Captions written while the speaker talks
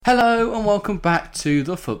Hello and welcome back to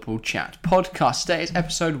the Football Chat podcast. Today is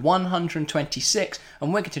episode 126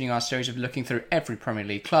 and we're continuing our series of looking through every Premier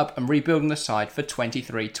League club and rebuilding the side for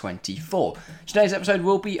 23-24. Today's episode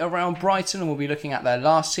will be around Brighton and we'll be looking at their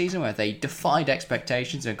last season where they defied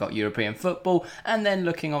expectations and got European football, and then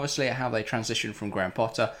looking obviously at how they transitioned from Graham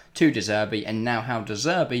Potter to De Zerbi and now how De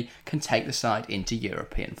Zerbi can take the side into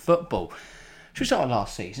European football. Should we start with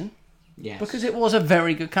last season? Yes. Because it was a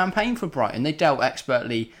very good campaign for Brighton. They dealt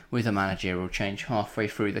expertly with a managerial change halfway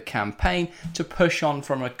through the campaign to push on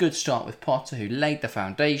from a good start with Potter, who laid the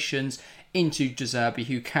foundations, into De Zerbi,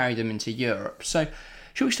 who carried them into Europe. So,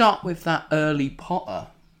 should we start with that early Potter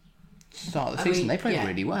start of the season? They played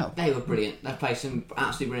really well. They were brilliant. They played some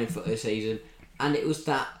absolutely brilliant football this season. And it was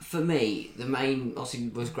that, for me, the main, obviously,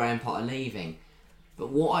 was Graham Potter leaving. But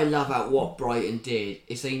what I love about what Brighton did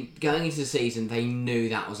is they, going into the season, they knew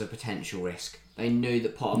that was a potential risk. They knew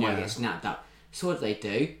that Potter might get snapped up. So what did they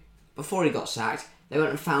do? Before he got sacked, they went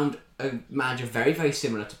and found a manager very, very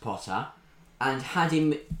similar to Potter and had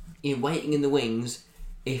him waiting in the wings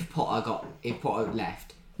if Potter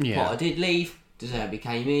left. Yeah. Potter did leave, De Zerbi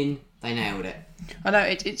came in, they nailed it. I know,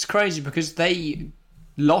 it's crazy because they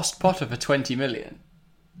lost Potter for 20 million.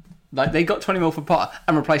 Like, they got 20 million for Potter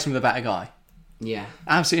and replaced him with a better guy. Yeah.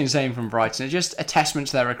 Absolutely insane from Brighton. It's just a testament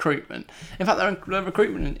to their recruitment. In fact, their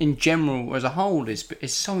recruitment in general as a whole is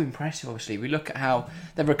so impressive, obviously. We look at how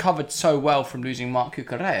they've recovered so well from losing Marc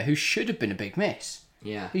Cucurella, who should have been a big miss.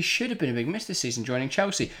 Yeah. He should have been a big miss this season joining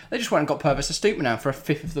Chelsea. They just went and got Purvis Estupiñán for a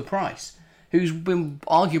fifth of the price, who's been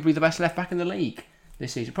arguably the best left-back in the league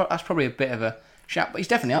this season. That's probably a bit of a shout, but he's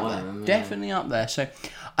definitely up there. Yeah. Definitely up there. So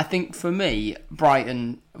I think for me,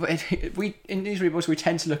 Brighton, in these rebuilds, we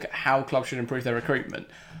tend to look at how clubs should improve their recruitment.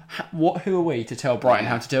 Who are we to tell Brighton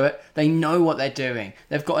how to do it? They know what they're doing.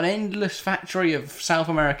 They've got an endless factory of South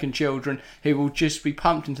American children who will just be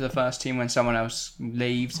pumped into the first team when someone else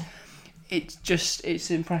leaves.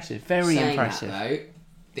 It's impressive. Very impressive. That, though,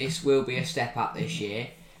 this will be a step up this year.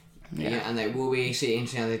 Yeah, and they will be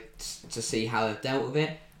interesting to see how they've dealt with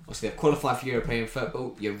it. Obviously, they've qualified for European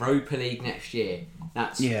football, Europa League next year.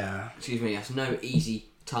 That's no easy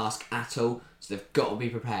task at all. So they've got to be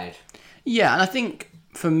prepared. Yeah, and I think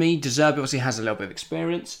for me, De Zerbi obviously has a little bit of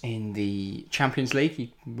experience in the Champions League.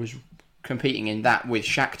 He was competing in that with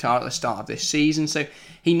Shakhtar at the start of this season, so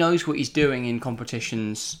he knows what he's doing in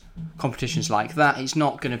competitions like that. He's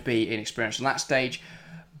not going to be inexperienced on that stage,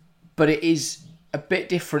 but it is a bit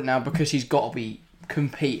different now because he's got to be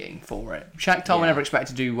competing for it. Shakhtar were never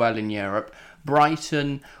expected to do well in Europe.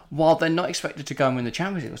 Brighton, while they're not expected to go and win the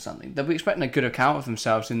Champions League or something, they'll be expecting a good account of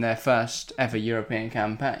themselves in their first ever European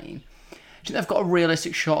campaign. Do you think they've got a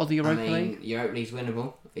realistic shot of the Europa League? Europa League's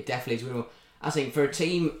winnable. It definitely is winnable. I think for a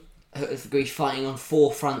team who's going to be fighting on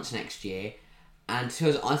four fronts next year, and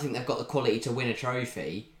because I think they've got the quality to win a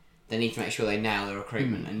trophy, they need to make sure they nail the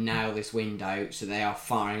recruitment and nail this window so they are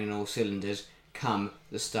firing on all cylinders come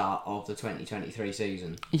the start of the 2023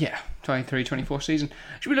 season. Yeah, 23-24 season.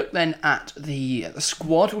 Should we look then at the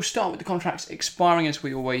squad? We'll start with the contracts expiring as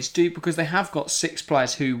we always do, because they have got 6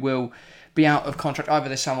 players who will be out of contract either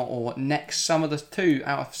this summer or next summer. The 2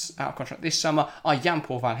 out of contract this summer are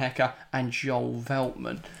Jan-Paul van Hecke and Joel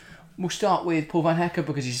Veltman. We'll start with Paul van Hecke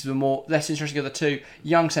because he's the less interesting of the two.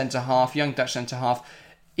 Young Dutch centre-half.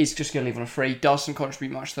 Is just going to leave on a free. Doesn't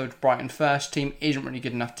contribute much though to Brighton first team. Isn't really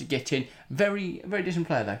good enough to get in. Very, very decent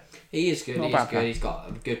player though. He is good. He's got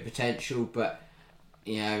a good potential, but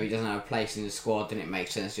he doesn't have a place in the squad. Then it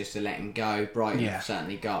makes sense just to let him go. Brighton have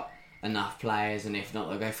certainly got enough players, and if not,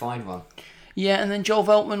 they'll go find one. Yeah, and then Joel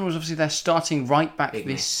Veltman was obviously their starting right back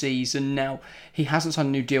this season. Now, he hasn't signed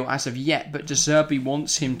a new deal as of yet, but De Zerbi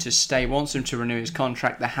wants him to stay, wants him to renew his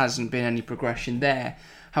contract. There hasn't been any progression there.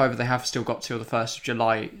 However, they have still got till the 1st of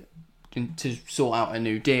July to sort out a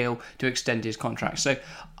new deal to extend his contract. So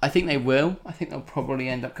I think they will. I think they'll probably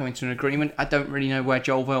end up coming to an agreement. I don't really know where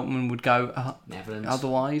Joel Veltman would go Netherlands.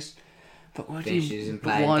 Otherwise. But why days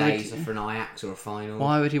for an Ajax or a final.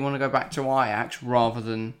 Why would he want to go back to Ajax rather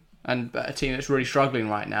than a team that's really struggling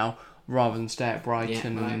right now, rather than stay at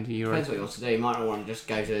Brighton and Europe? Depends what he wants to do. He might not want to just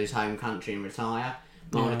go to his home country and retire.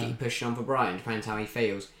 Might want to keep pushing on for Brighton. Depends how he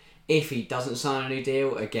feels. If he doesn't sign a new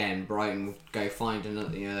deal, again, Brighton will go find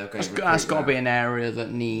another. That's got to be an area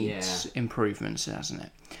that needs improvements, hasn't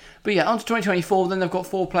it? But yeah, on to 2024, then they've got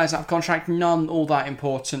 4 players out of contract, none all that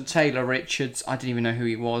important. Taylor Richards, I didn't even know who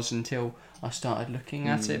he was until I started looking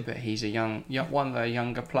at it, but he's one of the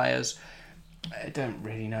younger players. I don't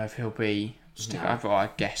really know if he'll be... I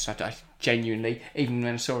guess, I genuinely, even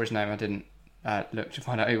when I saw his name, I didn't look to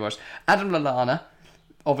find out who he was. Adam Lallana,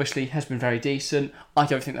 obviously has been very decent. I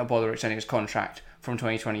don't think they'll bother extending his contract from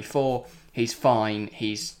 2024. He's fine.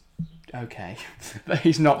 He's okay. But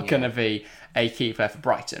he's not going to be a key player for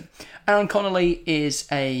Brighton. Aaron Connolly is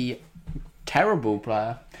a terrible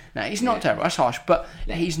player. Now, he's not terrible. That's harsh. But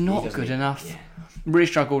he's not good enough. Yeah. Really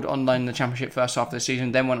struggled on loan in the Championship first half of the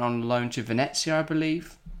season. Then went on loan to Venezia, I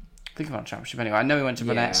believe. I think he won the Championship anyway. I know he went to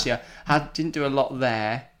Venezia. Didn't do a lot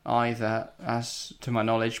there either, as to my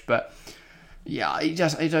knowledge. But yeah, I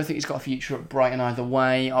don't think he's got a future at Brighton either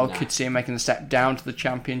way. I could see him making the step down to the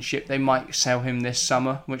Championship. They might sell him this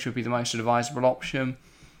summer, which would be the most advisable option.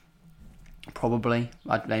 Probably.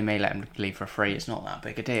 They may let him leave for free. It's not that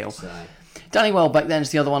big a deal. So. Danny Welbeck then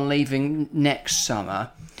is the other one leaving next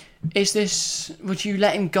summer. Would you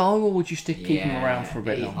let him go, or would you keep him around for a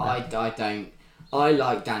bit longer? I don't. I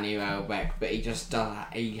like Danny Welbeck, but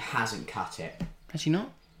he hasn't cut it. Has he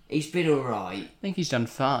not? He's been alright. I think he's done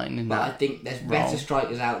fine. But I think there's better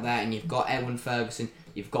strikers out there, and you've got Elwyn Ferguson,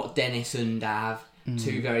 you've got Dennis Undav,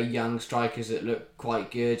 two very young strikers that look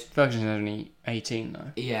quite good. Ferguson's only 18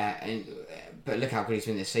 though. Yeah, but look how good he's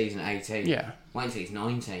been this season at 18. Yeah. Wait until he's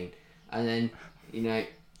 19. And then,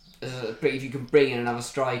 but if you can bring in another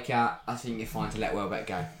striker, I think you're fine to let Welbeck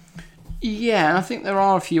go. Yeah, and I think there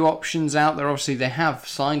are a few options out there. Obviously, they have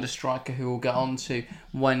signed a striker who we'll get on to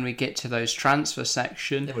when we get to those transfer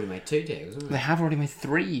section. They've already made 2 deals, haven't they? They have already made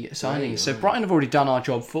 3 signings. So Brighton have already done our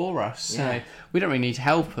job for us. So we don't really need to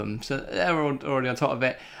help them. So they're already on top of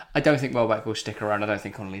it. I don't think Welbeck will stick around. I don't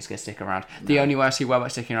think Connolly's going to stick around. No. The only way I see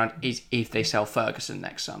Welbeck sticking around is if they sell Ferguson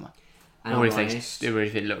next summer. And or if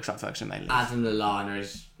it looks like Ferguson may leave. Adam Lallana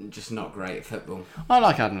is just not great at football. I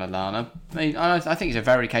like Adam Lallana. I think he's a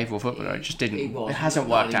very capable footballer. It just didn't. It hasn't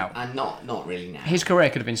worked out. And not really now. His career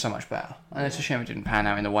could have been so much better. And it's a shame it didn't pan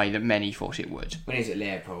out in the way that many thought it would. When he was at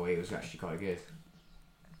Liverpool, he was actually quite good.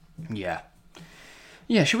 Yeah.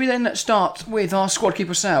 Yeah, should we then start with our squad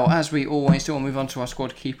keeper sale, as we always do, and move on to our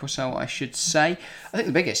squad keeper sale, I should say. I think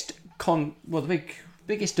the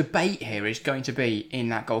biggest debate here is going to be in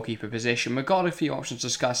that goalkeeper position. We've got a few options to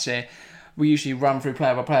discuss here. We usually run through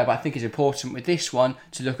player by player, but I think it's important with this one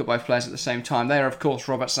to look at both players at the same time. They are, of course,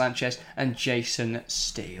 Robert Sanchez and Jason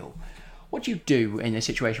Steele. What do you do in a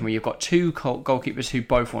situation where you've got 2 goalkeepers who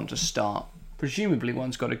both want to start? Presumably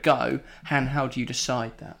one's got to go. And how do you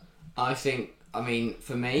decide that?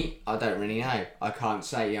 For me, I don't really know. I can't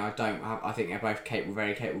say. I think they're both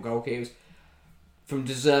very capable goalkeepers. From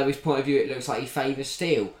De Zerbi's point of view, it looks like he favours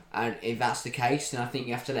Steele, and if that's the case, then I think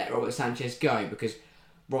you have to let Robert Sanchez go, because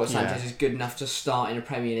Robert Sanchez is good enough to start in a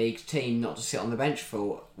Premier League team, not to sit on the bench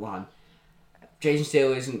for one. Jason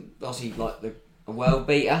Steele isn't obviously like a world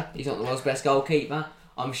beater. He's not the world's best goalkeeper.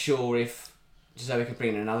 I'm sure if De Zerbi could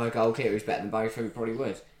bring in another goalkeeper who's better than both, he probably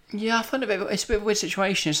would. Yeah, I find it's a bit of a weird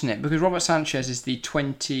situation, isn't it? Because Robert Sanchez is the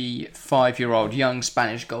 25-year-old young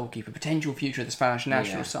Spanish goalkeeper, potential future of the Spanish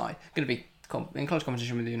national side. Going to be in close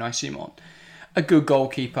competition with Unai Simon. A good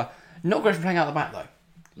goalkeeper. Not great for playing out the back, though.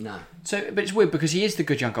 No. But it's weird because he is the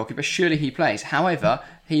good young goalkeeper. Surely he plays. However,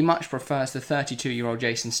 he much prefers the 32-year-old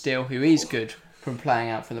Jason Steele, who is good from playing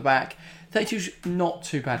out from the back. 32's not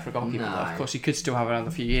too bad for a goalkeeper, though. Of course, he could still have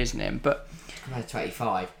another few years in him, but...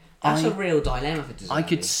 25. That's a real dilemma for De Zerbi. I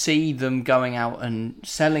could see them going out and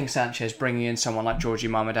selling Sanchez, bringing in someone like Georgi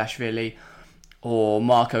Mamadashvili or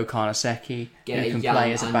Marco Carnesecchi, who can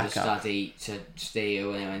play as a backup. Understudy to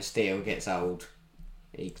Steele, and when Steele gets old,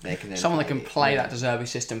 they can someone that can play that De Zerbi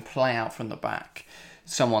system, play out from the back.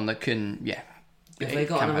 Someone that can, Have they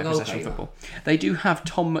got another goalkeeper? Football. They do have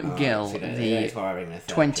Tom McGill, the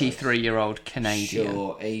 23-year-old Canadian.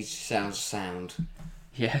 Sure, he sounds sound.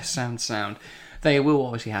 Yeah, sound. They will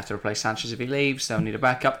obviously have to replace Sanchez if he leaves. They'll need a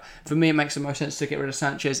backup. For me, it makes the most sense to get rid of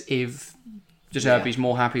Sanchez if De Zerbi's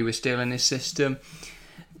more happy with Steele in his system.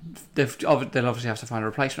 They'll obviously have to find a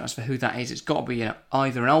replacement. As for who that is, it's got to be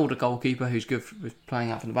either an older goalkeeper who's good with playing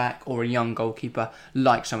out from the back, or a young goalkeeper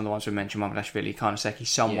like some of the ones we mentioned, Mamadashvili, Carnesecchi,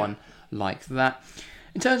 someone like that.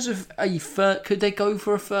 In terms of could they go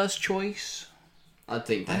for a first choice? I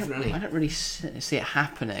think definitely. I don't really see it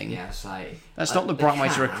happening. Yeah, that's not the bright way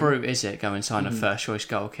to recruit, is it? Go and sign a first choice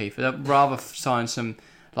goalkeeper. They'd rather sign some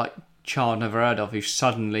child never heard of who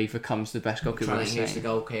suddenly becomes the best goalkeeper. I think he's the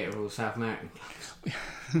goalkeeper of all South American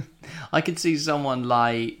clubs. I could see someone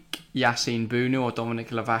like Yasin Bunu or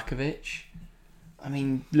Dominik Livakovic. I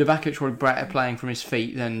mean, Livakovic would be better playing from his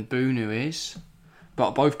feet than Bunu is,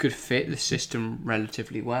 but both could fit the system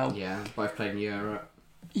relatively well. Yeah, both played in Europe.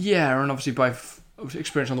 Yeah, and obviously both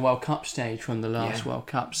experience on the World Cup stage from the last World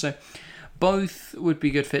Cup, so both would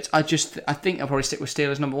be good fits. I think I'll probably stick with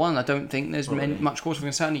Steele as number one. I don't think there's much cause for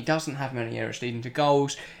concern. He doesn't have many errors leading to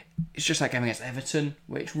goals. it's just that game against Everton,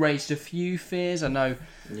 which raised a few fears. I know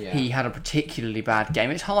he had a particularly bad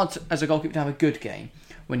game. It's hard as a goalkeeper to have a good game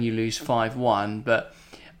when you lose 5-1, but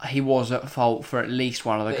he was at fault for at least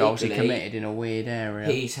one of the goals he committed in a weird area.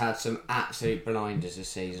 He's had some absolute blinders this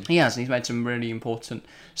season. He has, and he's made some really important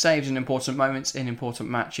saves in important moments in important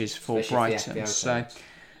matches for especially Brighton. So,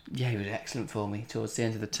 yeah, he was excellent for me towards the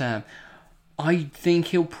end of the term. I think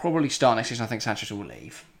he'll probably start next season. I think Sanchez will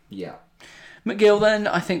leave. Yeah. McGill then,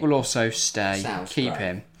 I think, will also stay. Sounds Keep great.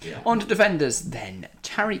 him. Yeah. On to defenders then.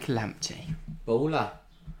 Tariq Lamptey. Baller.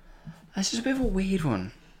 This is a bit of a weird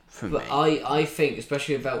one for me. But I think,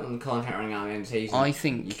 especially with Veltman contract running out at the end of the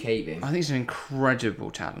season, you keep him. I think he's an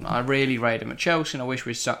incredible talent. I really rate him at Chelsea, and I wish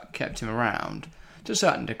we'd kept him around to a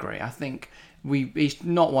certain degree. I think he's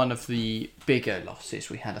not one of the bigger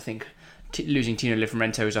losses we had. I think losing Tino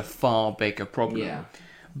Livramento is a far bigger problem. Yeah.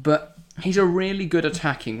 But he's a really good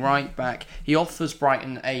attacking right back. He offers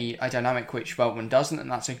Brighton a dynamic which Veltman doesn't, and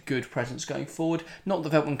that's a good presence going forward. Not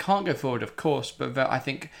that Veltman can't go forward, of course, but I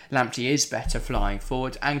think Lamptey is better flying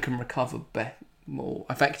forward and can recover more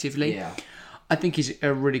effectively. Yeah. I think he's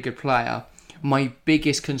a really good player. My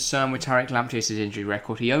biggest concern with Tariq Lamptey is his injury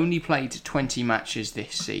record. He only played 20 matches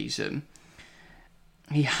this season.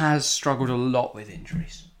 He has struggled a lot with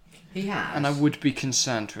injuries. He has. And I would be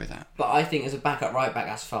concerned with that. But I think as a backup right back,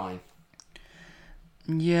 that's fine.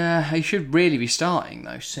 Yeah, he should really be starting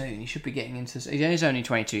though soon. He should be getting into. He's only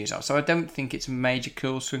 22 years old, so I don't think it's a major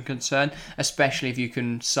cause for concern, especially if you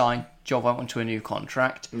can sign Joe Veltman to a new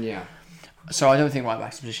contract. Yeah. So I don't think right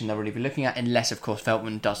back's a position they'll really be looking at, unless of course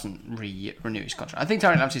Veltman doesn't renew his contract. I think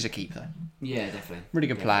Tariq Lamptey's a keeper though. Yeah, definitely. Really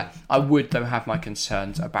good player. I would though have my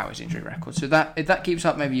concerns about his injury record. So that if that keeps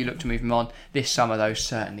up, maybe you look to move him on. This summer though,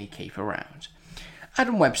 certainly keep around.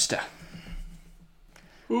 Adam Webster.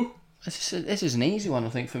 Ooh. This is an easy one, I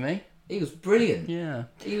think, for me. He was brilliant. Yeah.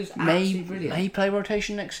 He was absolutely brilliant. May he play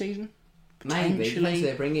rotation next season? Maybe. Depends who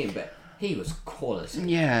they bring in, but he was quality.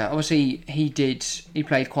 Yeah, obviously he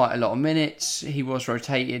played quite a lot of minutes. He was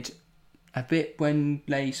rotated a bit when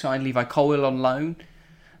they signed Levi Colwill on loan.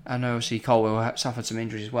 And obviously Colwill suffered some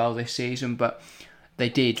injuries as well this season, but they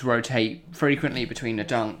did rotate frequently between a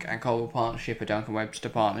Dunk and Colwill partnership, a Dunk and Webster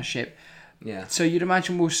partnership. Yeah. So you'd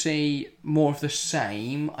imagine we'll see more of the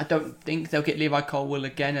same. I don't think they'll get Levi Colwill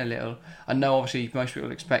again a little. I know obviously most people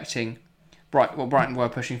are expecting Brighton were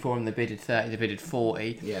pushing for him. They bidded 30, they bidded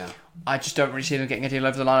 40. Yeah. I just don't really see them getting a deal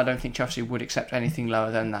over the line. I don't think Chelsea would accept anything lower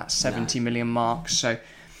than that 70 million mark. So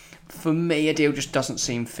for me, a deal just doesn't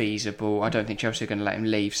seem feasible. I don't think Chelsea are going to let him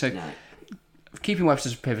leave. So keeping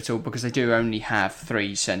Webster's pivotal because they do only have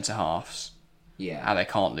 3 centre halves. Yeah. And they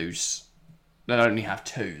can't lose. They'll only have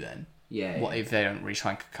 2 then. Yeah. What if they don't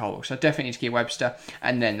re-sign Colwill? So definitely need to keep Webster,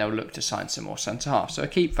 and then they'll look to sign some more centre half. So a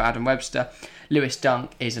keep for Adam Webster. Lewis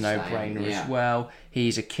Dunk is a no-brainer as well.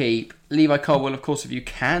 He's a keep. Levi Colwill, of course, if you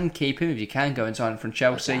can keep him, if you can go and sign him from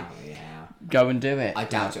Chelsea, go and do it. I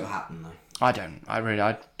doubt it'll happen though. I don't.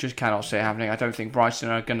 I just cannot see it happening. I don't think Brighton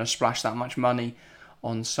are going to splash that much money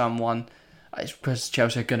on someone. It's because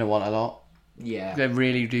Chelsea are going to want a lot. Yeah. They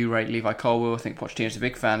really do rate Levi Colwill. I think Pochettino's a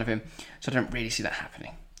big fan of him, so I don't really see that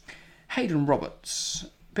happening. Hayden Roberts,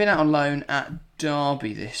 been out on loan at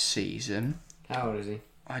Derby this season. How old is he?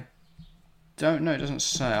 I don't know, it doesn't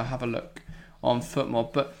say. I'll have a look on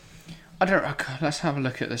Footmob, but I don't know. Let's have a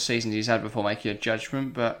look at the seasons he's had before making a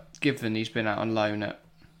judgment, but given he's been out on loan at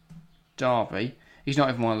Derby, he's not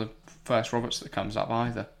even one of the first Roberts that comes up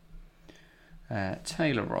either.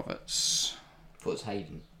 Taylor Roberts. I thought it was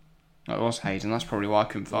Hayden. Oh, it was Hayden, that's probably why I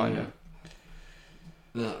couldn't find him.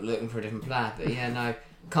 Looking for a different player, but yeah, no.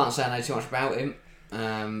 Can't say I know too much about him.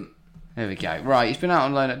 There we go. Right, he's been out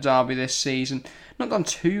on loan at Derby this season. Not done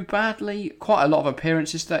too badly. Quite a lot of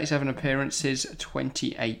appearances, 37 appearances,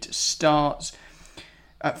 28 starts.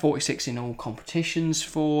 At 46 in all competitions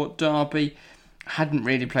for Derby. Hadn't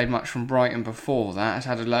really played much from Brighton before that. Has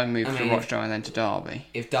had a loan move to Rochdale and then to Derby.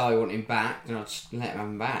 If Derby want him back, then I'd just let him have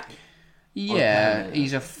him back. Yeah,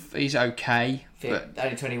 he's okay. But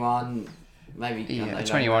only 21... Maybe a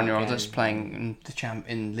 21-year-old that's playing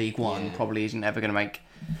in League One probably isn't ever going to make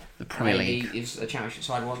the Premier League. If a championship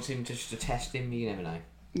side wants him just to test him, you never know.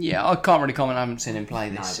 Yeah, I can't really comment. I haven't seen him play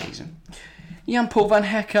this season. Jan-Paul van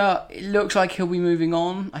Hecker, it looks like he'll be moving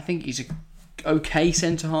on. I think he's a okay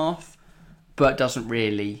centre half, but isn't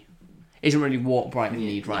really what Brighton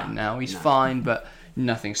need right now. He's fine, but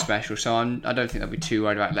nothing special. So I don't think they'll be too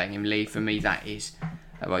worried about letting him leave. For me, that is.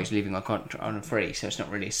 Well, he's leaving on contract on a free, so it's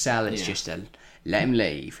not really a sell, it's just a let him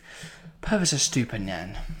leave. Purvis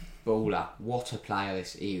Estupiñán. Baller. What a player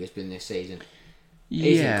he has been this season. Yeah.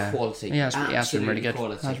 He's in quality. He has been really good.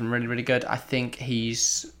 Quality. Has been really, really good. I think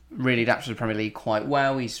he's really adapts to the Premier League quite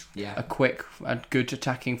well. He's a quick, a good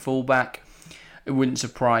attacking fullback. It wouldn't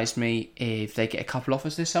surprise me if they get a couple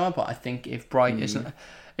offers this summer, but I think if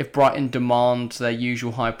Brighton demand their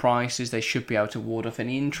usual high prices, they should be able to ward off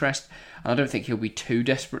any interest. And I don't think he'll be too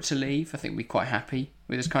desperate to leave. I think we'll be quite happy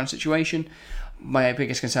with this kind of situation. My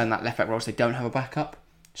biggest concern in that left back role is they don't have a backup.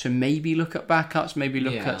 So maybe look at backups, maybe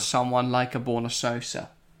look at someone like a Borna Sosa.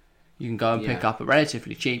 You can go and pick up a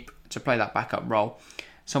relatively cheap to play that backup role.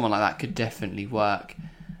 Someone like that could definitely work.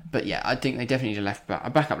 But yeah, I think they definitely need a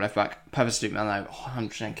backup left back. Purpose to Malmo,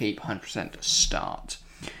 100% keep, 100% start.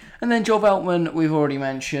 And then Joel Veltman, we've already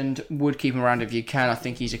mentioned, would keep him around if you can. I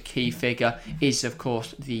think he's a key figure. Is, of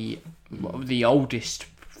course, the oldest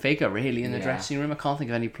figure, really, in the dressing room. I can't think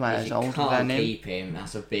of any players older than him. If you can't keep him,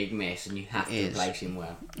 that's a big miss, and you have to replace him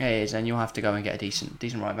well. It is, and you'll have to go and get a decent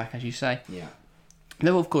right back, as you say. Yeah.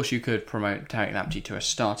 Though, of course, you could promote Tariq Lamptey to a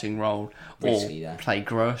starting role or play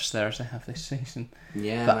Gross there as they have this season.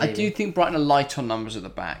 Yeah, but maybe. I do think Brighton are light on numbers at the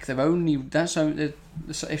back. They've only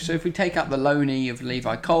if we take out the loanee of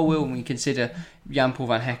Levi Colwill and we consider Jan-Paul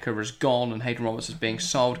van Hecker as gone and Hayden Roberts as being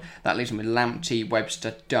sold, that leaves them with Lamptey,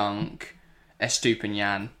 Webster, Dunk,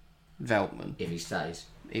 Estupiñán, Veltman. If he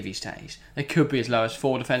stays. They could be as low as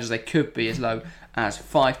 4 defenders. They could be as low as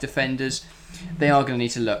 5 defenders. They are going to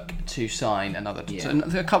need to look to sign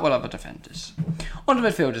a couple of other defenders. On to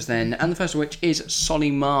midfielders then, and the first of which is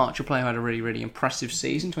Solly March, a player who had a really, really impressive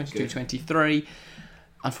season, 22-23.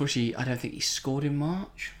 Unfortunately, I don't think he scored in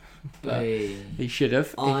March, but he should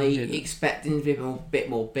have. I expect him to be a bit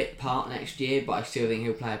more bit part next year, but I still think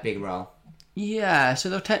he'll play a big role. Yeah,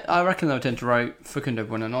 so I reckon they'll tend to rotate Facundo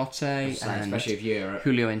Buonanotte and especially if Europe.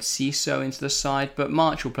 Julio Enciso into the side, but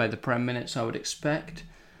March will play the Prem minutes, I would expect.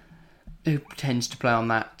 Who tends to play on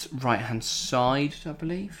that right-hand side, I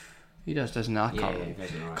believe. He does, doesn't he?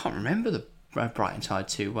 I can't remember the Brighton side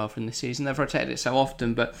too well from this season. They've rotated it so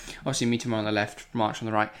often, but obviously Mitoma on the left, March on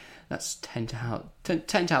the right. That's tend to how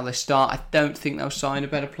they start. I don't think they'll sign a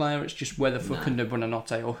better player. It's just whether Facundo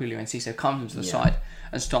Buonanotte or Julio Enciso comes into the side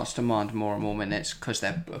and starts to demand more and more minutes because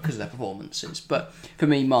of their performances. But for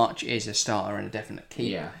me, March is a starter and a definite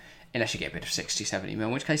keep. Yeah. Unless you get a bit of 60-70 mil,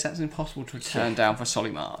 in which case that's impossible to turn down for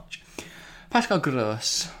Solly March. Pascal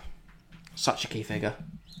Gross, such a key figure.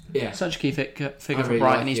 Yeah. Such a key figure for really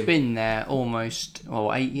Brighton. He's been there almost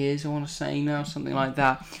 8 years, I want to say now, something like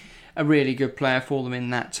that. A really good player for them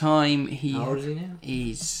in that time. How old is he now?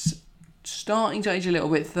 He's starting to age a little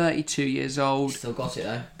bit, 32 years old. Still got it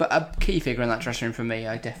though. But a key figure in that dressing room for me,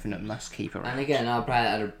 a definite must keep around. And again, our player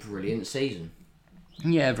had a brilliant season.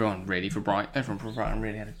 Yeah, everyone for Brighton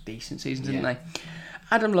really had a decent season, didn't they?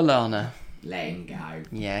 Adam Lallana. Let him go.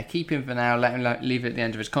 Yeah, keep him for now. Let him leave it at the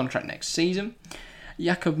end of his contract next season.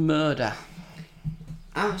 Jakob Murder.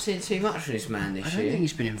 I haven't seen too much from this man this year. I don't think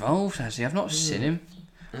he's been involved, has he? I've not seen him.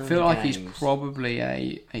 I feel like he's probably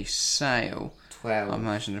a sale. 12. I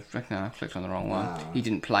imagine I clicked on the wrong one. He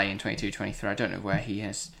didn't play in 22-23. I don't know where he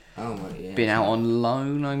has been out on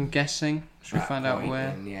loan, I'm guessing. Should we find out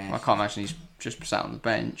where? Well, I can't imagine he's just sat on the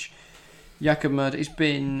bench. Jakob Murder, he's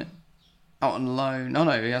been out on loan. Oh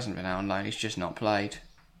no, he hasn't been out on loan. He's just not played.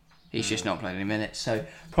 He's just not played any minutes. So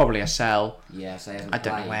probably a sell. Yeah, so he hasn't I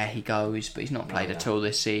don't know where he goes, but he's not played at all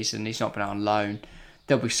this season. He's not been out on loan.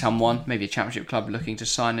 There'll be someone, maybe a championship club, looking to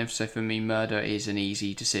sign him. So for me, Murder is an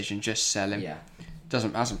easy decision. Just sell him. Yeah.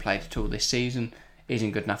 Hasn't played at all this season.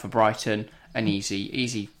 Isn't good enough for Brighton. An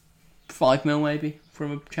easy 5 mil maybe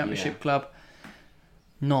from a championship club.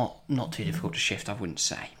 Not too difficult to shift, I wouldn't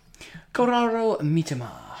say. Corrado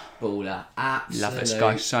Mitoma. Baller. Absolute Love this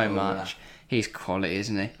guy so baller. much. He's quality,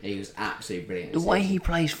 isn't he? He was absolutely brilliant. The way he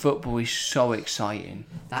plays football is so exciting.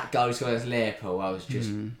 That goal against Liverpool was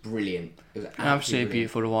just brilliant. It was absolutely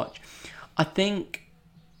beautiful to watch. I think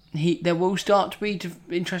there will start to be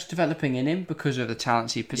interest developing in him because of the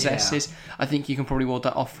talents he possesses. Yeah. I think you can probably ward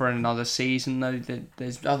that off for another season, though.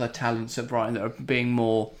 There's other talents at Brighton that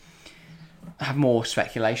are have more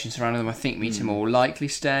speculation surrounding them. I think Mitoma will likely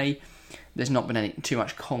stay. There's not been too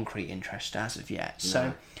much concrete interest as of yet. No.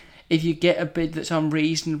 So if you get a bid that's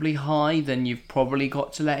unreasonably high, then you've probably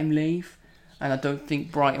got to let him leave. And I don't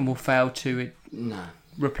think Brighton will fail to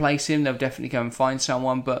replace him. They'll definitely go and find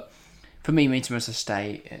someone. But for me, Mitoma must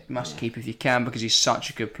stay. Must keep if you can because he's such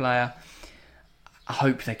a good player. I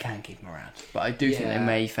hope they can keep him around. But I do think they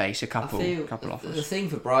may face a couple offers. The thing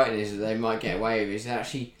for Brighton is that they might get away with is that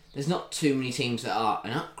actually there's not too many teams that are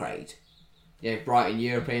an upgrade. Yeah, Brighton,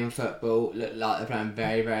 European football, look like they're playing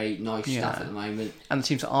very, very nice stuff at the moment. And the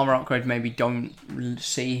teams that are upgrade maybe don't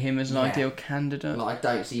see him as an ideal candidate. Like, I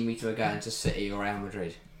don't see Mitoma going to City or Real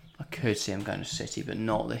Madrid. I could see him going to City, but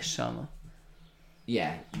not this summer.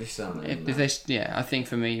 Yeah, this summer. If this, yeah, I think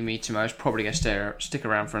for me, Mitoma is probably going to stick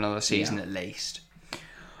around for another season at least.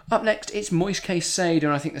 Up next, it's Moise Caicedo,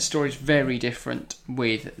 and I think the story's very different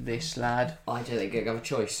with this lad. I don't think they have a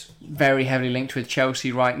choice. Very heavily linked with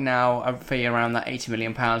Chelsea right now, a fee around that £80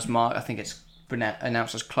 million mark. I think it's been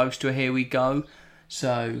announced as close to a here we go.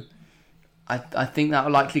 So I think that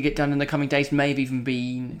will likely get done in the coming days, maybe even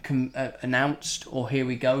being announced, or here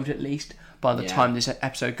we go at least. By the time this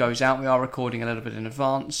episode goes out, we are recording a little bit in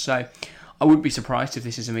advance, so I wouldn't be surprised if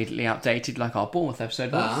this is immediately updated like our Bournemouth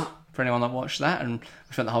episode was. For anyone that watched that, and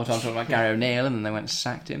we spent the whole time talking about Gary O'Neill, and then they went and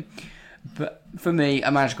sacked him. But for me, a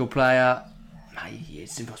magical player,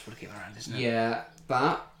 it's impossible to keep around, isn't it? Yeah,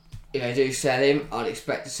 but if they do sell him, I'd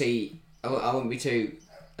expect to see. I wouldn't be too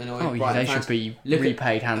annoyed. Oh, yeah, they should be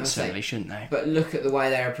repaid handsomely, shouldn't they? But look at the way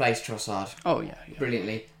they replaced Trossard. Oh, yeah.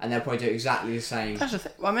 Brilliantly, and they'll probably do exactly the same. That's the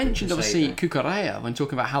thing. Well, I mentioned obviously Cucurella when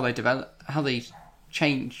talking about how they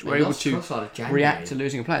changed, were able to react to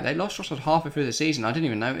losing a player. They lost Trossard halfway through the season. I didn't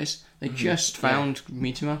even notice. They just found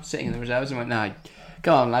Mitoma sitting in the reserves and went, "No,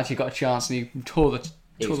 go on, lads, you've got a chance." And he tore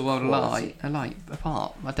the world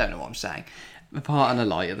apart. I don't know what I'm saying. Apart and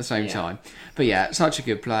alight at the same time. But yeah, such a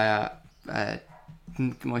good player.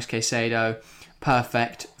 Moise Caicedo,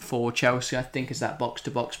 perfect for Chelsea, I think, as that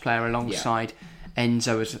box-to-box player alongside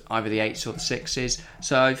Enzo as either the 8s or the 6s.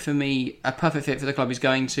 So for me, a perfect fit for the club he's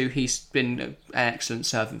going to. He's been an excellent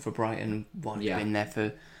servant for Brighton. He's been there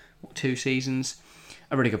for 2 seasons.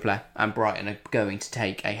 A really good player, and Brighton are going to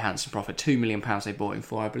take a handsome profit. £2 million they bought him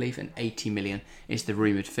for, I believe, and £80 million is the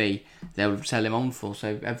rumoured fee they'll sell him on for.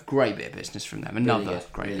 So a great bit of business from them. Another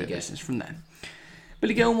great bit of business from them.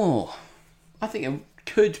 Billy Gilmore, I think it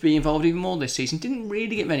could be involved even more this season. Didn't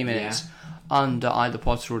really get many minutes under either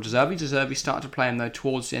Potter or De Zerbi. De Zerbi started to play him though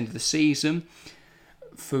towards the end of the season.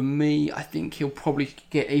 For me, I think he'll probably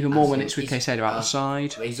get even more minutes with Caicedo out the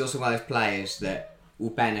side. But he's also one of those players that will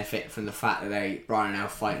benefit from the fact that Brighton are now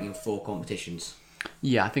fighting in 4 competitions.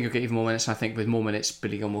 Yeah, I think he'll get even more minutes. I think with more minutes,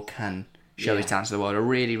 Billy Gilmore can show his talent to the world. A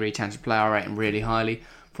really, really talented player. I rate him really highly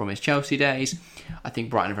from his Chelsea days. I think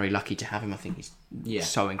Brighton are very lucky to have him. I think he's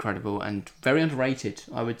so incredible and very underrated,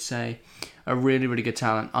 I would say. A really, really good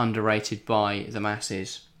talent, underrated by the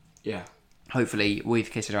masses. Yeah. Hopefully,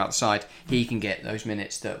 with Caicedo outside, he can get those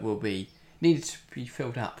minutes that will be needed to be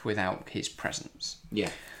filled up without his presence. Yeah.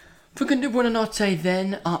 Facundo Buonanotte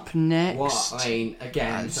then up next. What? I mean,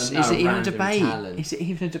 again, is it even a debate? Talent. Is it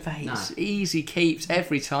even a debate? No. Easy keeps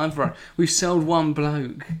every time for us. We've sold one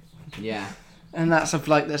bloke. Yeah. And that's a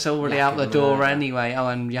bloke that's already out the door anyway. Oh,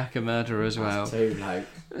 and Yaka Murder as well. That's 2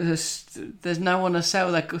 blokes. There's no one to sell.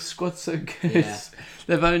 Their squad's so good. Yeah.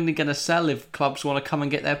 They're only going to sell if clubs want to come and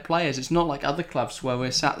get their players. It's not like other clubs where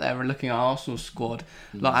we're sat there and looking at Arsenal's squad.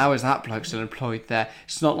 Like, how is that bloke still employed there?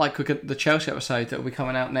 It's not like the Chelsea episode that will be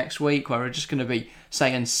coming out next week where we're just going to be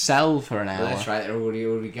saying sell for an hour. Well, that's right, they're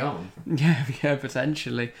already gone. Yeah,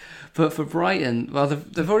 potentially. But for Brighton, well,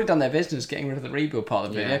 they've already done their business getting rid of the rebuild part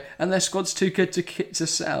of the video, and their squad's too good to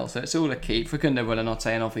sell, so it's all a keep. Facundo Buonanotte,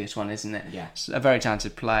 an obvious one, isn't it? Yeah. A very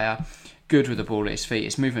talented player, good with the ball at his feet,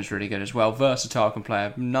 his movement's really good as well, versatile, can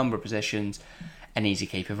play a number of positions, an easy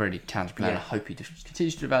keeper, very talented player, and I hope he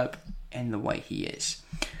continues to develop in the way he is.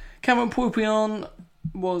 Cameron Puipion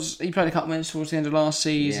he played a couple minutes towards the end of last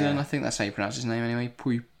season. I think that's how you pronounce his name anyway,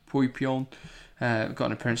 Puipion. Got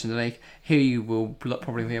an appearance in the league. He will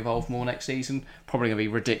probably be involved more next season. Probably going to be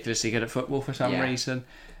ridiculously good at football for some reason.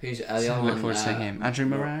 Who's the other one? Look forward to seeing him. Andrew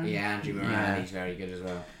Moran? Yeah, Andrew Moran. He's very good as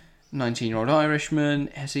well. 19-year-old Irishman.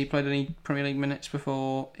 Has he played any Premier League minutes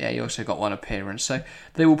before? Yeah, he also got one appearance. So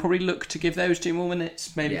they will probably look to give those 2 more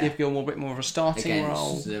minutes. Maybe give Gilmore a bit more of a starting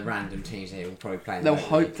role. Against the random teams here will probably play. They'll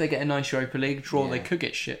hope they get a nice Europa League draw. They could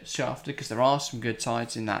get shafted because there are some good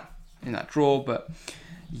sides in that draw, but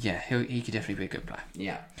yeah, he could definitely be a good player.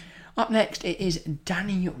 Yeah. Up next, it is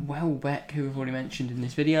Danny Welbeck, who we've already mentioned in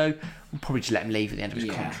this video. We'll probably just let him leave at the end of his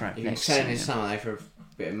contract. You can sell him this summer though for a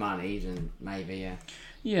bit of money, then maybe,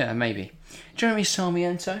 Yeah, maybe. Jeremy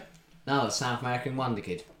Sarmiento. No, the South American wonder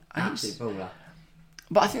kid. Absolute baller.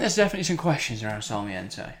 But I think there's definitely some questions around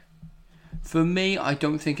Sarmiento. For me, I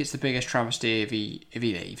don't think it's the biggest travesty if he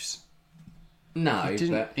leaves. No,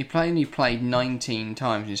 he played 19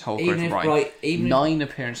 times in his whole career for Brighton. 9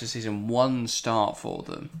 appearances this season, 1 start for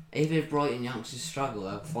them. Even if Brighton youngsters struggle,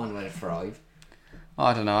 they'll find a way to thrive.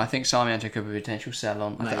 I don't know. I think Sarmiento could be a potential sell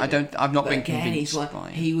on. I've not been convinced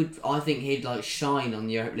by him. I think he'd shine on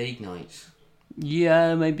the Europa League nights.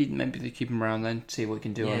 Yeah, maybe they keep him around then, see what he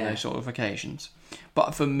can do on those sort of occasions.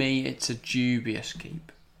 But for me, it's a dubious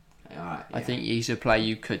keep. Alright, I think he's a player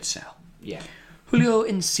you could sell. Yeah. Julio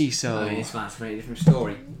Enciso. This man's a very different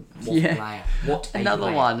story. What a player. What a Another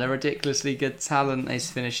player. one, a ridiculously good talent. His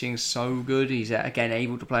finishing so good. He's again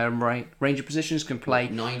able to play a range of positions. Can play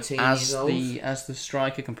 19 as years old. as the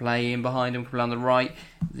striker. Can play in behind him. Can play on the right.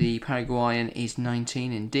 The Paraguayan is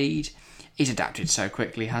 19 indeed. He's adapted so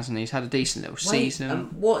quickly, hasn't he? He's had a decent little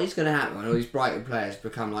season. What is going to happen when all these Brighton players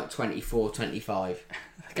become like 24, 25?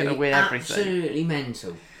 They're going to win everything. Absolutely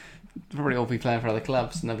mental. Probably all be playing for other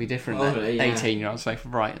clubs, and they'll be different than Probably, yeah. 18-year-olds play for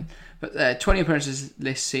Brighton. But 20 appearances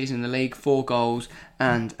this season in the league, 4 goals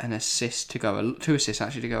and an assist to go, 2 assists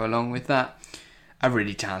actually to go along with that. A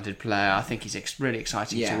really talented player. I think he's really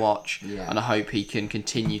exciting to watch, and I hope he can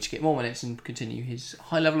continue to get more minutes and continue his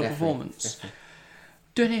high level of performance. Definitely.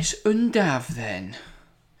 Dennis Undav then.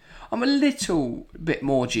 I'm a little bit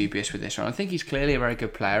more dubious with this one. I think he's clearly a very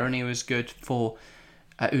good player, and he was good for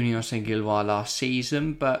Union Saint-Gilloise last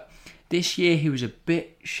season, but this year he was a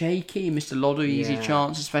bit shaky. He missed a lot of easy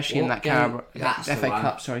chances, especially in that FA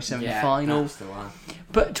Cup semi-final. That's the one.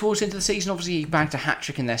 But towards the end of the season, obviously he bagged a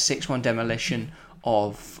hat-trick in their 6-1 demolition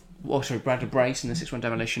of... Brad Brace in the 6-1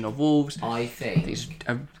 demolition of Wolves. I think he's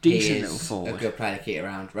a decent little a forward. good player to keep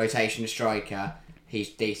around. Rotation striker, he's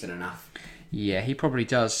decent enough. Yeah, he probably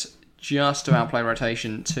does just about play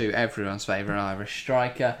rotation to everyone's favourite Irish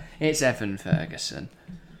striker. It's Evan Ferguson.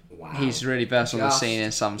 Wow. He's really burst on the scene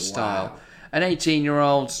in some style. An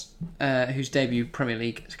 18-year-old whose debut Premier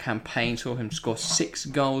League campaign saw him score 6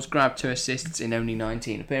 goals, grab 2 assists in only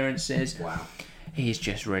 19 appearances. Wow. He's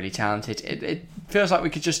just really talented. It feels like we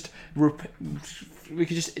could just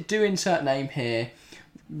do insert name here,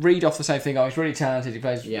 read off the same thing. Oh, he's really talented. He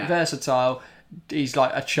plays versatile. He's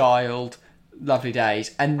like a child. Lovely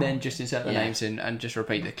days, and then just insert the names in and just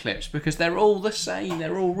repeat the clips, because they're all the same.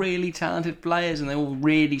 They're all really talented players, and they all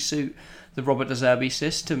really suit the Robert De Zerbi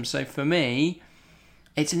system. So for me,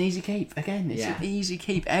 it's an easy keep. Again, it's an easy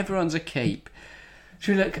keep. Everyone's a keep.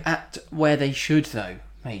 Should we look at where they should, though,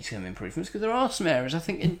 make some improvements? Because there are some areas. I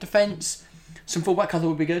think in defence, some fullback cover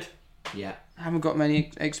would be good. Yeah. I haven't got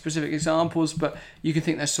many specific examples, but you can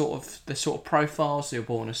think they're sort of profiles. They're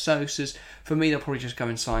born as Sosas. For me, they'll probably just go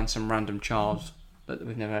and sign some random child that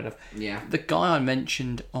we've never heard of. Yeah. The guy I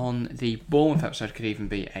mentioned on the Bournemouth episode could even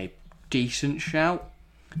be a decent shout.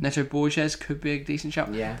 Neto Borges could be a decent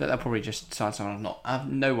shout. Yeah. But they'll probably just sign someone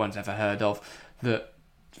no one's ever heard of that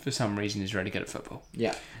for some reason is really good at football.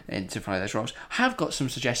 Yeah. And to play those roles. I have got some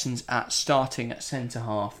suggestions at starting at centre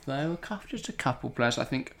half though. Just a couple players I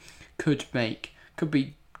think could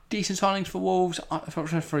be decent signings for Wolves.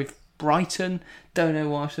 For Brighton, don't know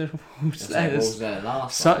why I said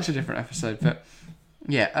Wolves. Such a different episode, but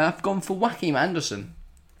yeah, I've gone for Joachim Andersen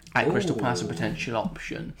at Crystal Palace, a potential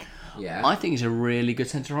option. Yeah, I think he's a really good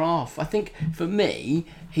centre half. I think for me,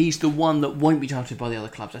 he's the one that won't be targeted by the other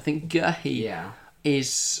clubs. I think Guehi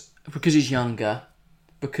is, because he's younger,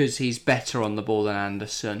 because he's better on the ball than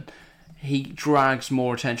Andersen. He draws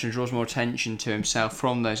more attention to himself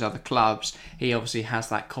from those other clubs. He obviously has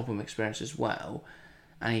that Cobham experience as well,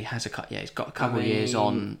 and he has he's got a couple of years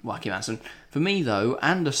on Joachim Andersen. For me though,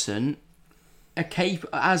 Andersen,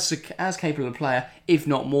 as capable a player, if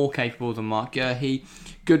not more capable than Mark Guehi,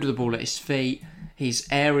 good with the ball at his feet. He's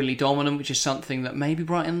aerially dominant, which is something that maybe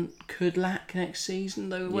Brighton could lack next season,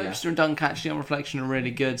 though Webster and Dunk actually on reflection are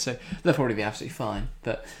really good, so they'll probably be absolutely fine.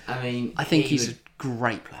 But I think he's a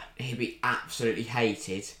great player. He'd be absolutely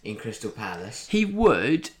hated in Crystal Palace. He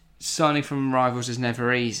would. Signing from rivals is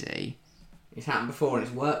never easy. It's happened before and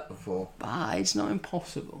it's worked before. But it's not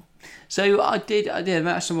impossible. So I did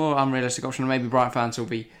that's some more unrealistic option. Maybe Brighton fans will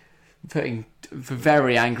be putting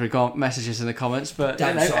very angry messages in the comments, but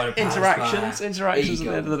interactions at the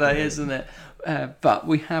end of the day, isn't it? But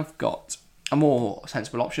we have got a more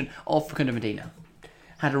sensible option of Facundo Medina.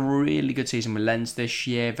 Had a really good season with Lens this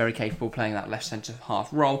year, very capable playing that left centre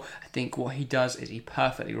half role. I think what he does is he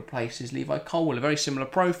perfectly replaces Levi Colwill. A very similar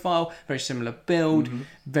profile, very similar build,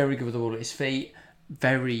 very good with the ball at his feet, a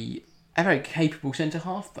very capable centre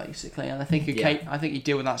half basically. And I think he'd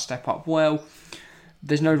deal with that step up well.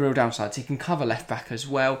 There's no real downsides. He can cover left back as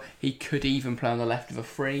well. He could even play on the left of a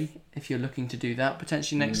free if you're looking to do that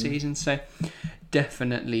potentially next season. So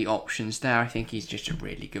definitely options there. I think he's just a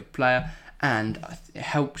really good player, and it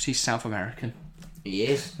helps he's South American. He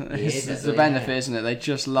is. It's the benefit, isn't it? They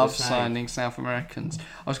just love signing South Americans.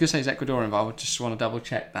 I was going to say he's Ecuadorian, but I would just want to double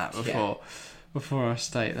check that before I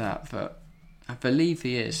state that. But I believe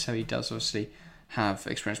he is, so he does obviously have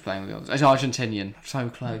experience playing with the others. He's Argentinian, so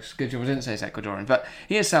close. Good job I didn't say he's Ecuadorian, but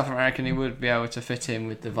he is South American. He would be able to fit in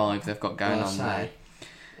with the vibe they've got going on there.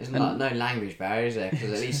 There's no language barrier, is there?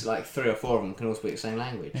 Because at least like 3 or 4 of them can all speak the same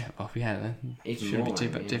language. Yeah, well, then Even shouldn't more, be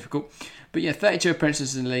too difficult. But yeah, 32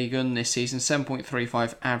 appearances in the league this season,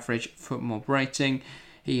 7.35 average football rating.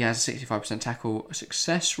 He has a 65% tackle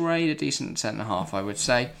success rate, a decent 10.5, I would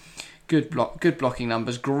say. Good blocking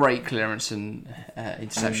numbers, great clearance and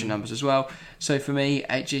interception numbers as well. So for me,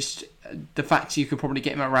 the fact you could probably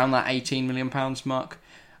get him around that £18 million mark,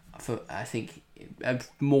 I think a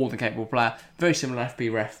more than capable player. Very similar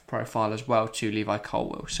FB profile as well to Levi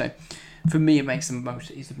Colwill. So for me, it makes the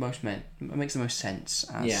most sense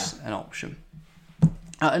as an option.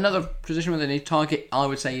 Another position where they need target, I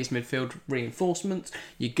would say, is midfield reinforcements.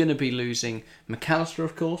 You're going to be losing McAllister,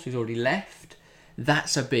 of course, who's already left.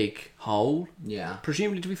 That's a big hole. Yeah.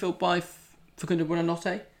 Presumably to be filled by Facundo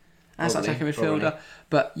Buonanotte as that attacking midfielder.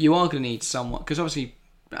 But you are going to need someone, because obviously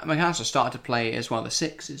McAllister started to play as one of the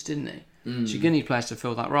sixes, didn't he? So you're going to need players to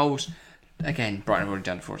fill that roles. Again, Brighton have already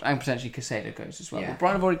done it for us. And potentially Casado goes as well. Yeah. But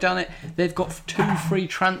Brighton have already done it. They've got 2 free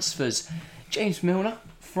transfers. James Milner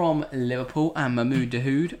from Liverpool and Mahmoud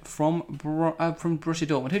Dahoud from Borussia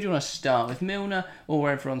Dortmund. Who do you want to start with, Milner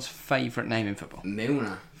or everyone's favourite name in football?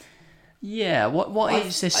 Milner. Yeah, why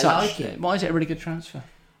is this such? Why is it a really good transfer?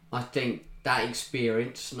 I think that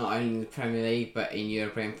experience, not only in the Premier League but in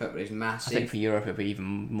European football, is massive. I think for Europe it'll be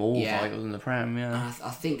even more vital than the Prem. Yeah,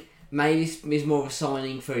 I think maybe this is more of a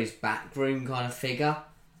signing for his backroom kind of figure.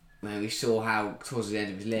 I mean, we saw how towards the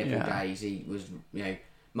end of his Liverpool days he was,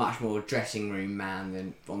 much more a dressing room man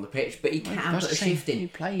than on the pitch, but he can put a shift in.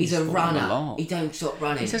 He's a runner. He don't stop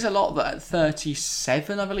running. He says a lot that at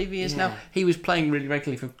 37, I believe he is now, he was playing really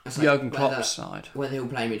regularly for Jurgen Klopp's side. Whether he'll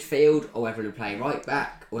play midfield or whether he'll play right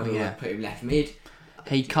back, or whether he'll put him left mid.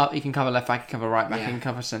 He can cover left back, he can cover right back, he can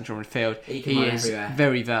cover central midfield. He is everywhere.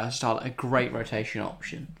 Very versatile, a great rotation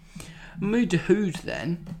option. Mahmoud Dahoud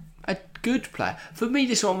then, a good player. For me,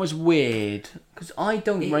 this one was weird because I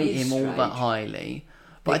don't rate him all that highly.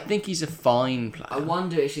 But I think he's a fine player. I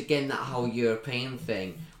wonder if it's again that whole European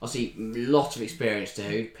thing. Obviously, lot of experience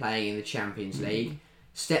to playing in the Champions League.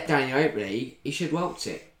 Step down in the Europa League, he should waltz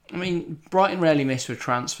it. I mean, Brighton rarely miss with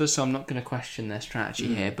transfers, so I'm not going to question their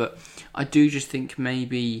strategy here. But I do just think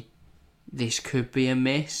maybe this could be a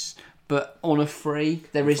miss. But on a free,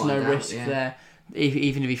 there is no risk there.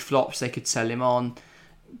 Even if he flops, they could sell him on.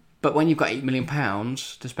 But when you've got £8 million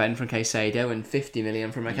to spend from Casado and $50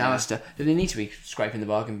 million from McAllister, they need to be scraping the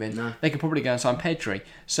bargain bin. No. They could probably go and sign Pedri.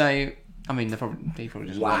 So, I mean, he probably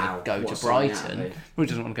doesn't want to go to Brighton. Probably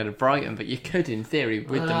doesn't want to go to Brighton, but you could, in theory,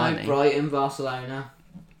 with the money. Brighton, Barcelona,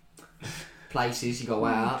 places you got to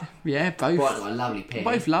weigh up. Yeah, both. Brighton got a lovely pier.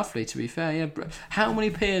 Both lovely, to be fair. Yeah. How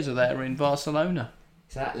many piers are there in Barcelona?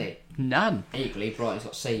 Exactly. None. Equally, Brighton's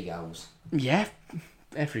got seagulls. Yeah,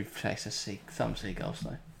 every place has some seagulls,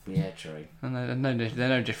 though. Yeah, true. And they're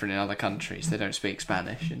no different in other countries. They don't speak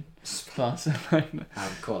Spanish in Barcelona.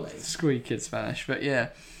 Squeaky Spanish. But yeah.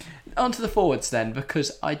 On to the forwards then,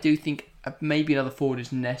 because I do think maybe another forward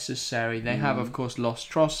is necessary. They have, of course, lost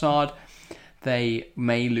Trossard. They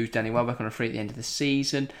may lose Danny Welbeck on a free at the end of the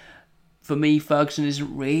season. For me, Ferguson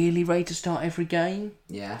isn't really ready to start every game.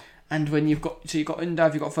 Yeah. And when you've got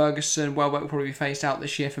Undav, you've got Ferguson, Welbeck will probably be phased out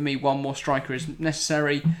this year. For me, one more striker is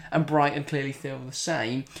necessary, and Brighton clearly feel the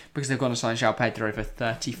same because they've gone to sign João Pedro for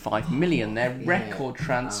 $35 million. Their record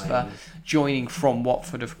transfer, joining from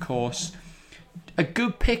Watford, of course. A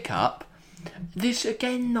good pickup. This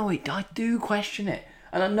again, though, I do question it,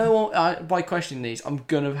 and I know by questioning these, I'm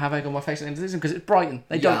gonna have egg on my face at the end of the season because it's Brighton.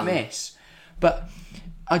 They don't miss, but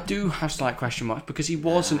I do have slight question marks because he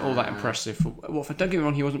wasn't all that impressive for Watford. Don't get me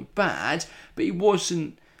wrong, he wasn't bad, but he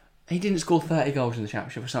didn't score 30 goals in the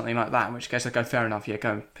Championship or something like that, in which case I go, fair enough, go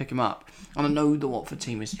and pick him up. And I know the Watford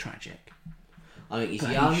team is tragic. I think he's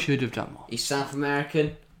young. He should have done more. He's South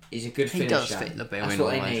American. He's a good finisher. He does fit the bill in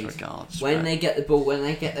all those regards. When they get the ball,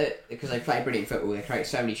 because they play brilliant football, they create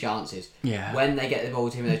so many chances. Yeah. When they get the ball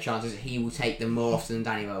to him in those chances, he will take them more often than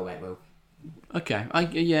Danny Welbeck will. Okay,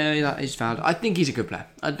 that is valid. I think he's a good player.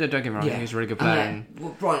 Don't get me wrong, I think he's a really good player.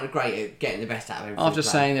 Brighton are great at getting the best out of him. After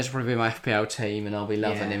saying this will probably be my FPL team and I'll be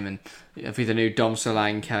loving him, and it'll be the new Dom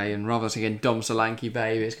Solanke, and rather than saying Dom Solanke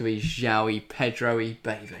baby, it's going to be João Pedro-y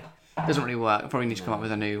baby. Doesn't really work. I probably need to come up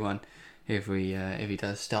with a new one if he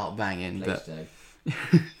does start banging. Please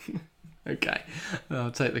do. Okay,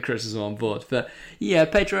 I'll take the criticism on board. But yeah,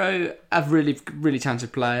 Pedro, a really, really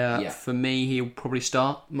talented player. Yeah. For me, he'll probably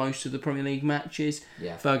start most of the Premier League matches.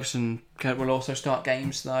 Yeah. Ferguson will also start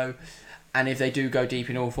games though. And if they do go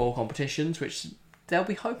deep in all 4 competitions, which they'll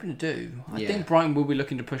be hoping to do, I think Brighton will be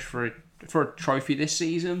looking to push for a trophy this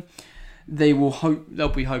season. they'll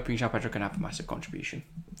be hoping João Pedro can have a massive contribution.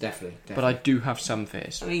 Definitely. But I do have some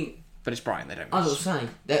fears. I mean, but it's Brighton, they don't miss. I was saying,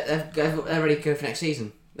 they're ready to go for next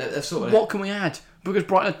season. They're sorted. What can we add? Because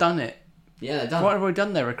Brighton have done it. Yeah, they're done. Brighton have already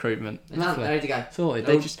done their recruitment. They're ready to go. Sorted.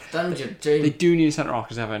 They They do need a centre-half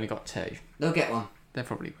because they've only got 2. They'll get one. They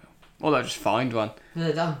probably will. Or they'll just find one. Yeah,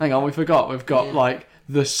 they're done. Hang on, we forgot. We've got like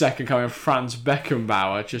the second coming of Franz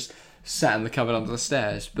Beckenbauer just sat in the cupboard under the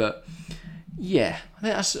stairs. But yeah, I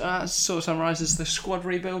think that sort of summarises the squad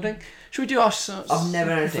rebuilding. Should we do our... I've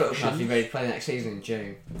never had a football club be ready to play next season in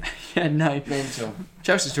June. Yeah, no. Mental.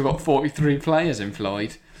 Chelsea's still got 43 players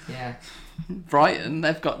employed. Yeah. Brighton,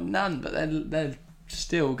 they've got none, but they're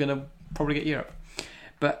still going to probably get Europe.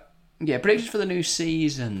 But yeah, predictions for the new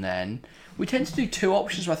season then. We tend to do 2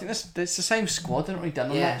 options, but I think that's the same squad. They've not really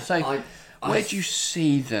done a lot. So where do you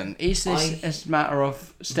see them? Is this a matter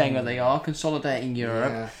of staying where they are, consolidating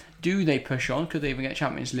Europe? Yeah. Do they push on? Could they even get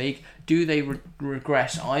Champions League? Do they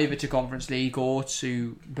regress either to Conference League or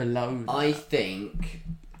to below that? I think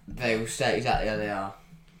they will stay exactly where they are.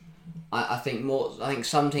 I think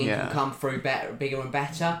some teams will come through bigger and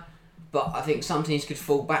better, but I think some teams could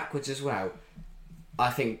fall backwards as well.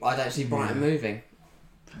 I don't see Brighton moving.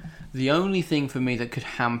 The only thing for me that could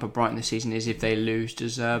hamper Brighton this season is if they lose De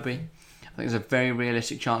Zerbi. I think there's a very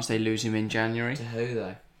realistic chance they lose him in January. To who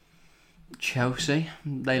though? Chelsea.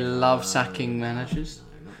 They love sacking managers.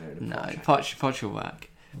 No, Poch will work.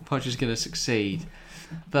 Poch is going to succeed.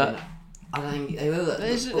 But I don't think they will.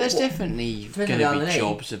 There's definitely going to be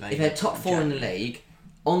jobs available. If they're top 4 in the league,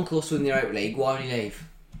 on course to win the Europa League, why would he leave?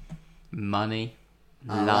 Money.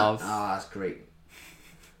 Love. That's great.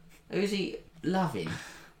 Who's he loving?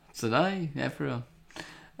 Today, everyone.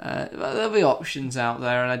 There'll be options out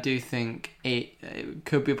there, and I do think it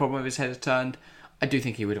could be a problem if his head is turned. I do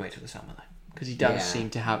think he would wait till the summer though, because he does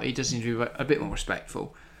seem to be a bit more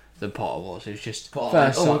respectful than Potter was. It was just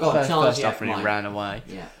first off and he ran away.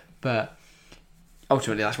 Yeah. But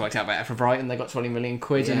ultimately, that's worked out better for Brighton. They got 20 million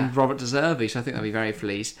quid and Robert De Zerbi, so I think they'll be very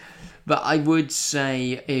pleased. But I would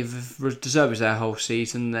say if De Zerbi's their whole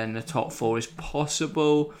season, then the top 4 is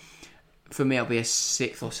possible. For me, it'll be a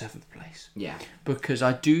 6th or 7th place. Yeah. Because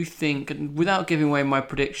I do think, without giving away my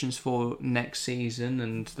predictions for next season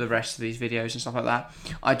and the rest of these videos and stuff like that,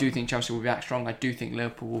 I do think Chelsea will be back strong. I do think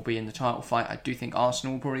Liverpool will be in the title fight. I do think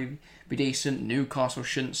Arsenal will probably be decent. Newcastle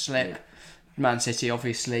shouldn't slip. Yeah. Man City,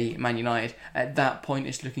 obviously. Man United. At that point,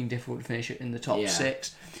 it's looking difficult to finish it in the top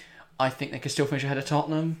 6. I think they could still finish ahead of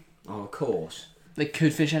Tottenham. Oh, of course. They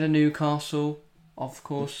could finish ahead of Newcastle. Of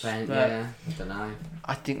course, I don't know.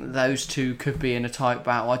 I think those 2 could be in a tight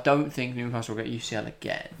battle. I don't think Newcastle will get UCL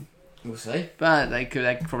again. We'll see. But they're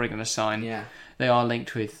probably going to sign. Yeah. They are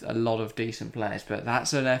linked with a lot of decent players, but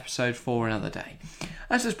that's an episode for another day.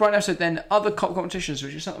 As this Brighton episode, then other cup competitions,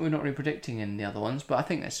 which is something we're not really predicting in the other ones, but I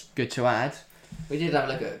think that's good to add. We did have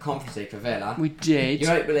a look at Conference League for Villa. We did.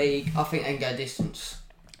 Europa League, I think they can go distance.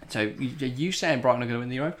 So you saying Brighton are going to win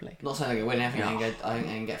the Europa League? Not saying they're going to win. I think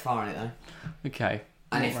they can get far in it though. Okay.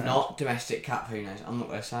 And if not, domestic cup, who knows? I'm not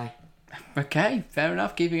going to say. Okay, fair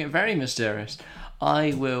enough. Keeping it very mysterious.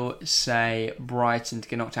 I will say Brighton to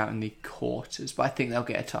get knocked out in the quarters, but I think they'll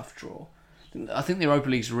get a tough draw. I think the Europa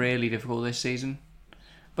League's really difficult this season.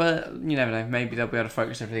 But you never know. Maybe they'll be able to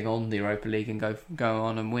focus everything on the Europa League and go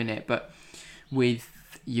on and win it. But with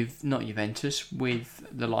not Juventus, with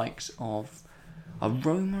the likes of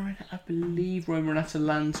Roma, I believe Roma and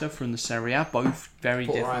Atalanta from the Serie A, both very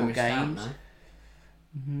difficult games.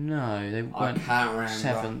 No, they weren't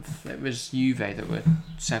 7th. It was Juve that were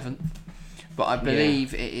 7th. But I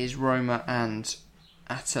believe it is Roma and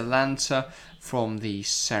Atalanta from the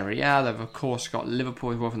Serie A. They've of course got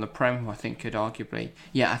Liverpool as well from the Prem, who I think could arguably...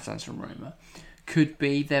 Yeah, Atalanta and Roma. Could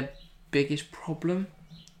be their biggest problem.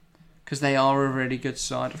 Because they are a really good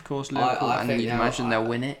side, of course, Liverpool. And you'd imagine they'll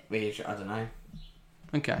win it. I don't know.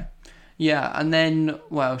 Okay. Yeah, and then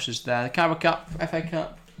what else is there? The Carabao Cup, FA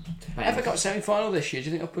Cup. FA Cup semi-final this year. Do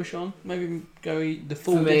you think they'll push on? Maybe go the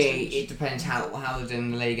full distance? For me, it depends how they're doing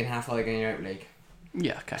in the league and how far they go in the Europa League.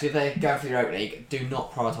 Yeah, okay. So if they go for the Europa League, do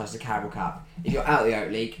not prioritise the Carabao Cup. If you're out of the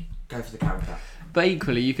Europa League, go for the Carabao Cup. But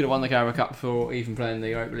equally, you could have won the Carabao Cup for even playing the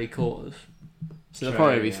Europa League quarters. So they'll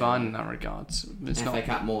probably be fine in that regards. It's FA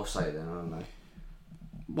Cup more so than, I don't know.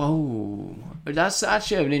 Whoa, that's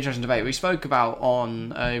actually an interesting debate. We spoke about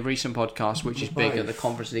on a recent podcast, which is bigger, the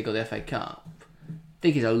Conference League or the FA Cup. I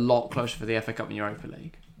think it's a lot closer for the FA Cup and Europa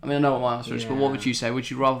League. I mean, I know what my answer is, but what would you say? Would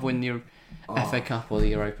you rather win the FA Cup or the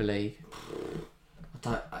Europa League?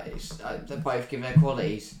 They both give their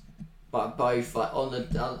qualities, but both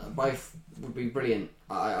both would be brilliant.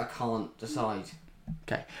 I can't decide.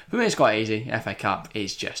 Okay. For me, it's quite easy. FA Cup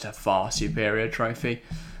is just a far superior trophy.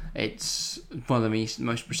 It's one of the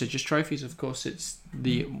most prestigious trophies. Of course, it's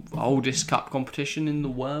the oldest cup competition in the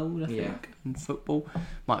world, I think, in football.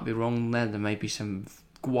 Might be wrong there. There may be some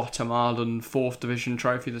Guatemalan 4th Division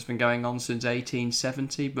trophy that's been going on since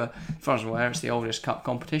 1870, but as far as I'm aware, it's the oldest cup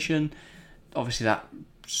competition. Obviously, that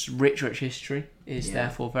rich history is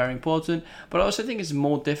therefore very important. But I also think it's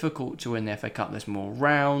more difficult to win the FA Cup. There's more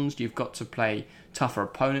rounds. You've got to play tougher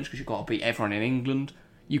opponents because you've got to beat everyone in England.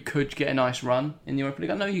 You could get a nice run in the Europa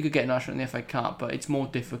League. I know you could get a nice run in the FA Cup, but it's more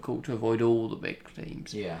difficult to avoid all the big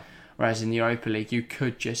teams. Yeah. Whereas in the Europa League, you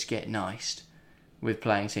could just get niced with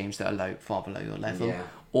playing teams that are far below your level,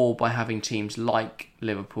 or by having teams like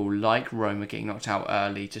Liverpool, like Roma getting knocked out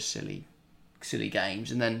early to silly games,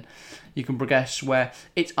 and then you can progress where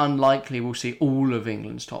it's unlikely we'll see all of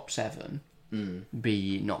England's top 7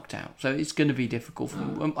 be knocked out. So it's going to be difficult.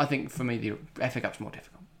 I think for me, the FA Cup's more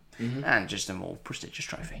difficult. And just a more prestigious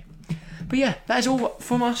trophy. But yeah, that is all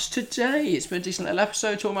from us today. It's been a decent little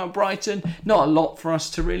episode talking about Brighton. Not a lot for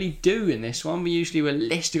us to really do in this one. We're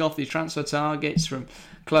listing off these transfer targets from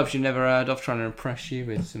clubs you've never heard of, trying to impress you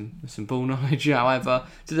with some ball knowledge. However,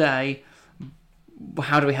 today,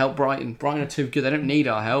 how do we help Brighton? Brighton are too good. They don't need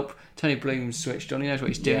our help. Tony Bloom's switched on. He knows what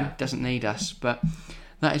he's doing. Doesn't need us. But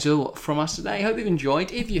that is all from us today. Hope you've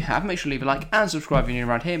enjoyed. If you have, make sure to leave a like and subscribe if you're new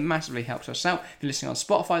around here. Massively helps us out. If you're listening on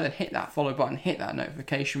Spotify, then hit that follow button, hit that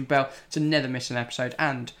notification bell to never miss an episode,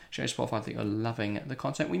 and show Spotify that you're loving the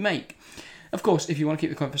content we make. Of course, if you want to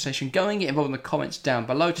keep the conversation going, get involved in the comments down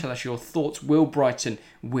below. Tell us your thoughts. Will Brighton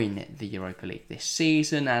win the Europa League this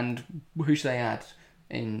season? And who should they add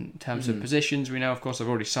in terms of positions? We know, of course, they've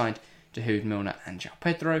already signed Dahoud, Milner and João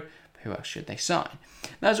Pedro. Who else should they sign?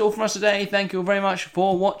 That's all from us today. Thank you very much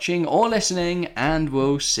for watching or listening, and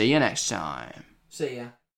we'll see you next time. See ya.